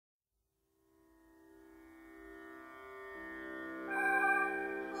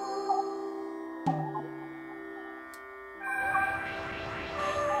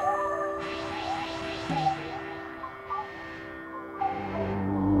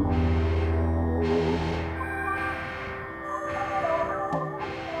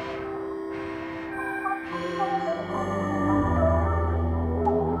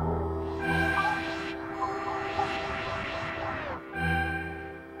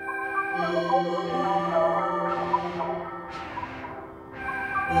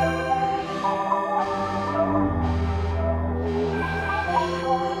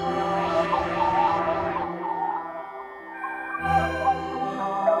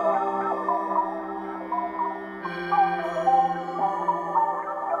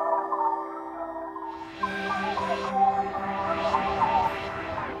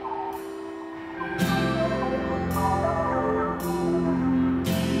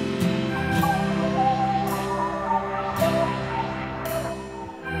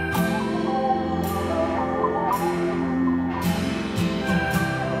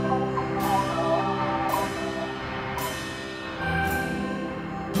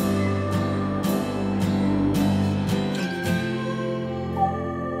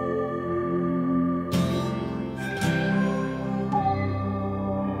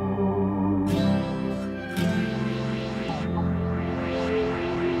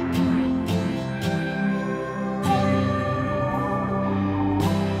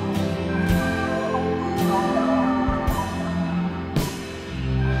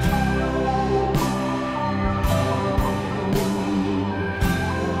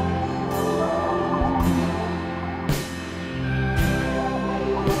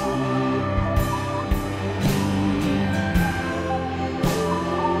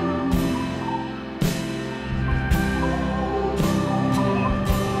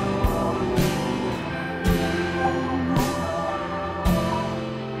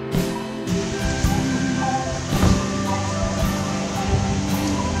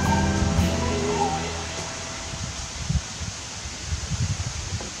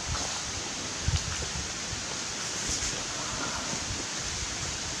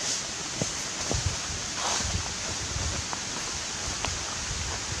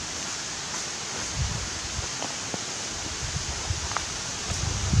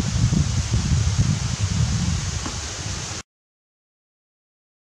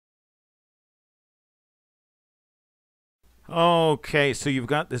Okay, so you've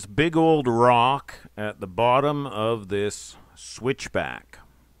got this big old rock at the bottom of this switchback.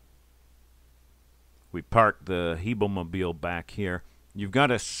 We parked the Hiba mobile back here. You've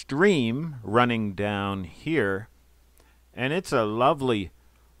got a stream running down here, and it's a lovely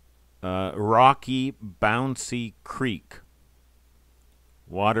rocky, bouncy creek.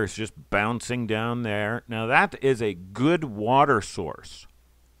 Water's just bouncing down there. Now that is a good water source.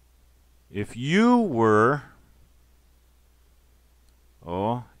 If you were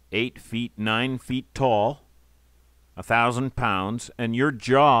 8 feet, 9 feet tall, 1,000 pounds, and your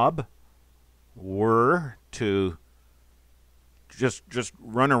job were to just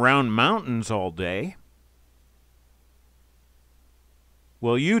run around mountains all day,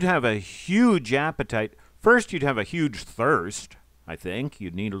 well, you'd have a huge appetite. First, you'd have a huge thirst, I think.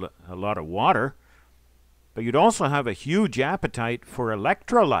 You'd need a lot of water. But you'd also have a huge appetite for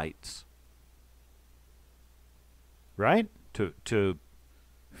electrolytes, right? To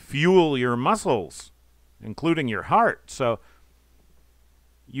fuel your muscles, including your heart. So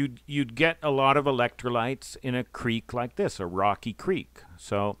you'd get a lot of electrolytes in a creek like this, a rocky creek.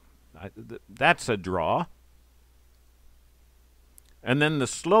 So that's a draw. And then the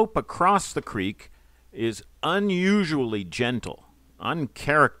slope across the creek is unusually gentle,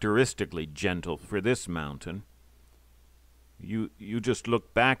 uncharacteristically gentle for this mountain. You just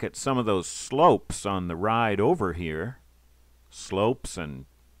look back at some of those slopes on the ride over here, slopes and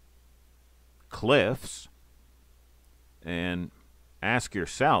cliffs, and ask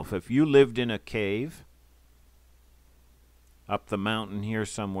yourself, if you lived in a cave up the mountain here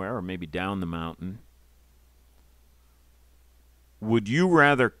somewhere, or maybe down the mountain, would you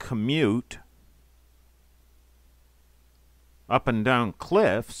rather commute up and down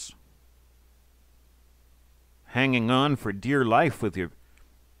cliffs, hanging on for dear life with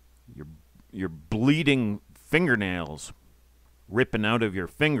your bleeding fingernails ripping out of your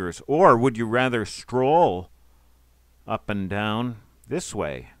fingers, or would you rather stroll up and down this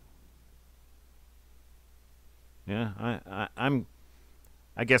way? Yeah,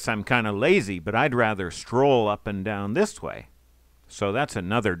 I guess I'm kind of lazy, but I'd rather stroll up and down this way. So that's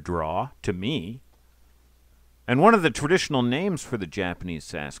another draw to me. And one of the traditional names for the Japanese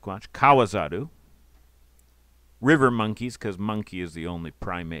Sasquatch, Kawazaru, river monkeys, because monkey is the only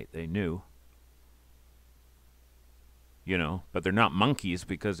primate they knew. You know, but they're not monkeys,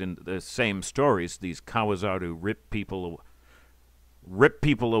 because in the same stories, these Kawazaru rip people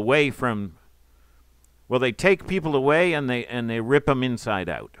away from. Well, they take people away and they rip them inside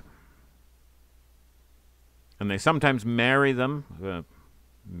out, and they sometimes marry them,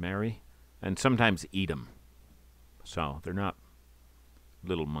 and sometimes eat them. So they're not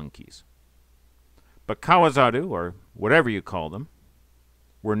little monkeys. But kawazaru, or whatever you call them,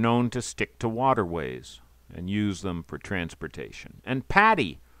 were known to stick to waterways and use them for transportation. And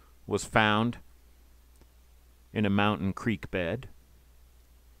paddy was found in a mountain creek bed.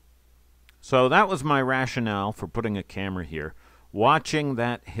 So that was my rationale for putting a camera here, watching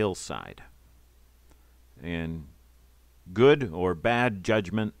that hillside. And good or bad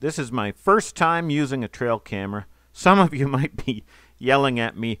judgment, this is my first time using a trail camera. Some of you might be yelling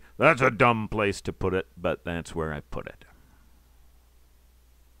at me, that's a dumb place to put it, but that's where I put it.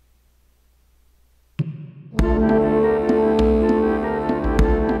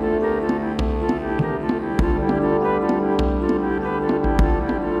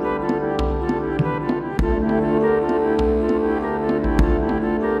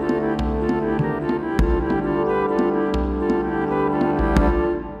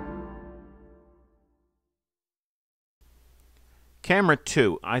 Camera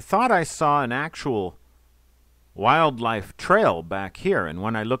 2. I thought I saw an actual wildlife trail back here, and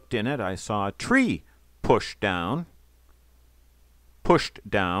when I looked in it, I saw a tree pushed down,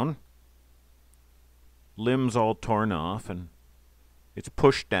 limbs all torn off, and it's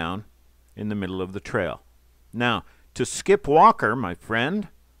pushed down in the middle of the trail. Now, to Skip Walker, my friend,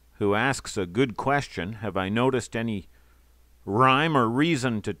 who asks a good question, have I noticed any rhyme or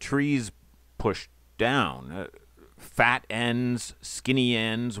reason to trees pushed down? Fat ends, skinny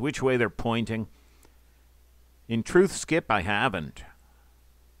ends, which way they're pointing. In truth, Skip, I haven't.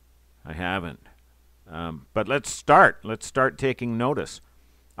 But let's start. Let's start taking notice.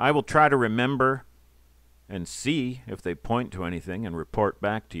 I will try to remember and see if they point to anything and report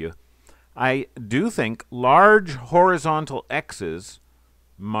back to you. I do think large horizontal X's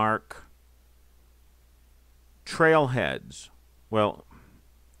mark trailheads. Well,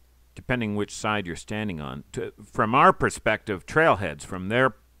 depending which side you're standing on. From our perspective, trailheads. From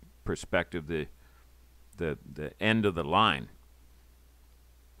their perspective, the end of the line.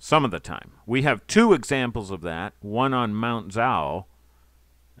 Some of the time. We have two examples of that, one on Mount Zao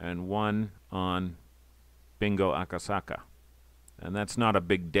and one on Bingo Akasaka. And that's not a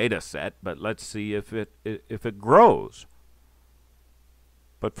big data set, but let's see if it grows.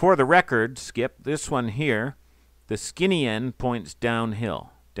 But for the record, Skip, this one here, the skinny end points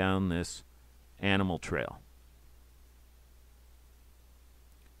downhill, down this animal trail.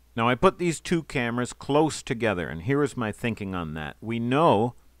 Now I put these two cameras close together, and here is my thinking on that. We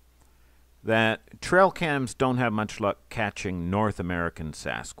know that trail cams don't have much luck catching North American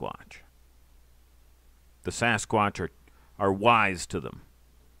Sasquatch. The Sasquatch are wise to them.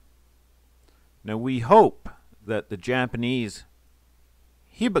 Now we hope that the Japanese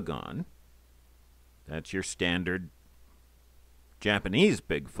Hiba, that's your standard Japanese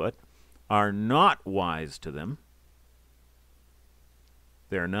Bigfoot, are not wise to them.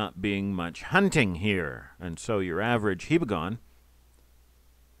 There not being much hunting here, and so your average Hiba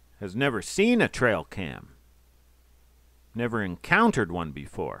has never seen a trail cam, never encountered one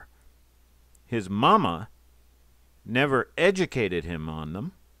before. His mama never educated him on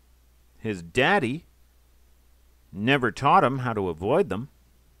them. His daddy never taught him how to avoid them.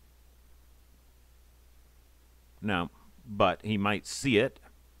 Now, but he might see it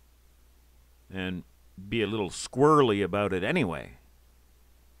and be a little squirrely about it anyway.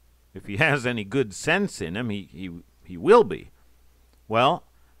 If he has any good sense in him, he will be. Well,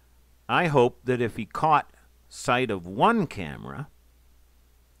 I hope that if he caught sight of one camera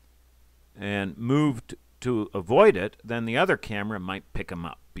and moved to avoid it, then the other camera might pick him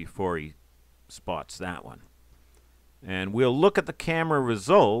up before he spots that one. And we'll look at the camera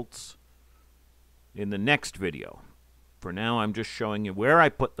results in the next video. For now, I'm just showing you where I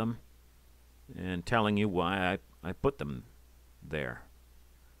put them and telling you why I put them there.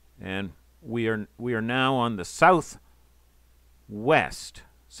 And we are now on the southwest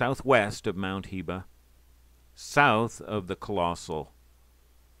of Mount Hiba, south of the colossal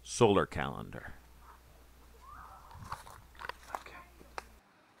solar calendar. Okay.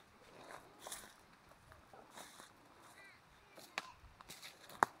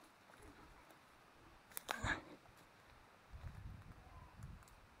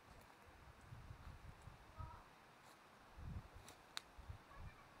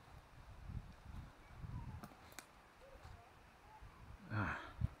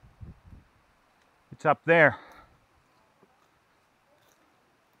 It's up there.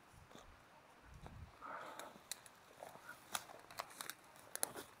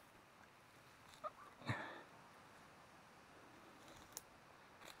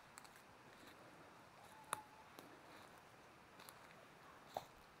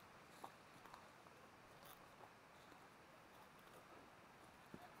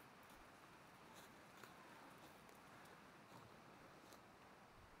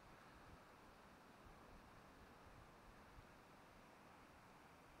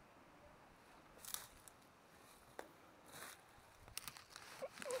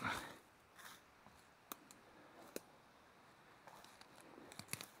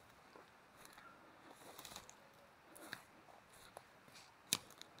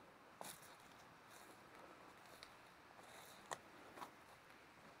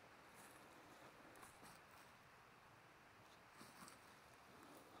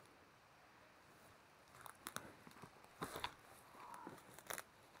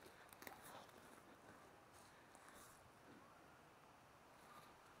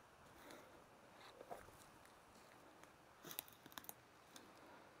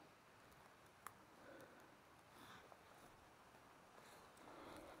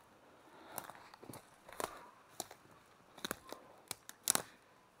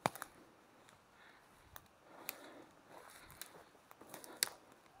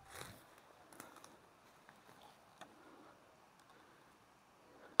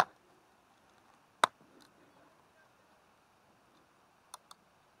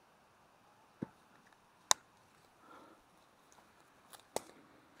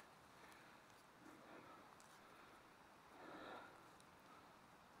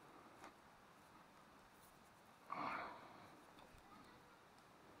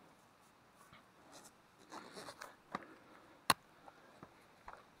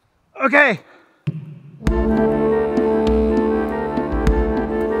 Okay.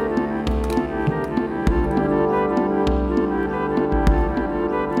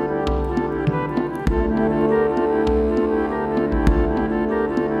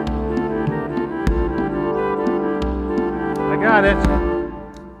 I got it.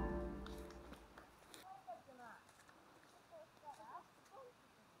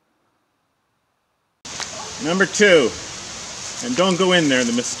 Number 2. And don't go in there,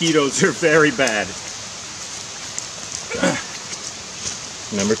 the mosquitoes are very bad.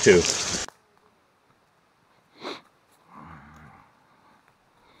 Number 2.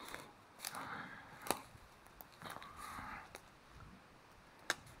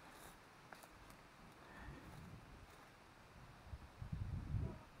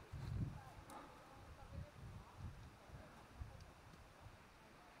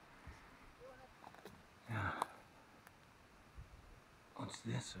 What's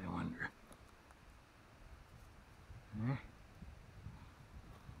this, I wonder? Yeah.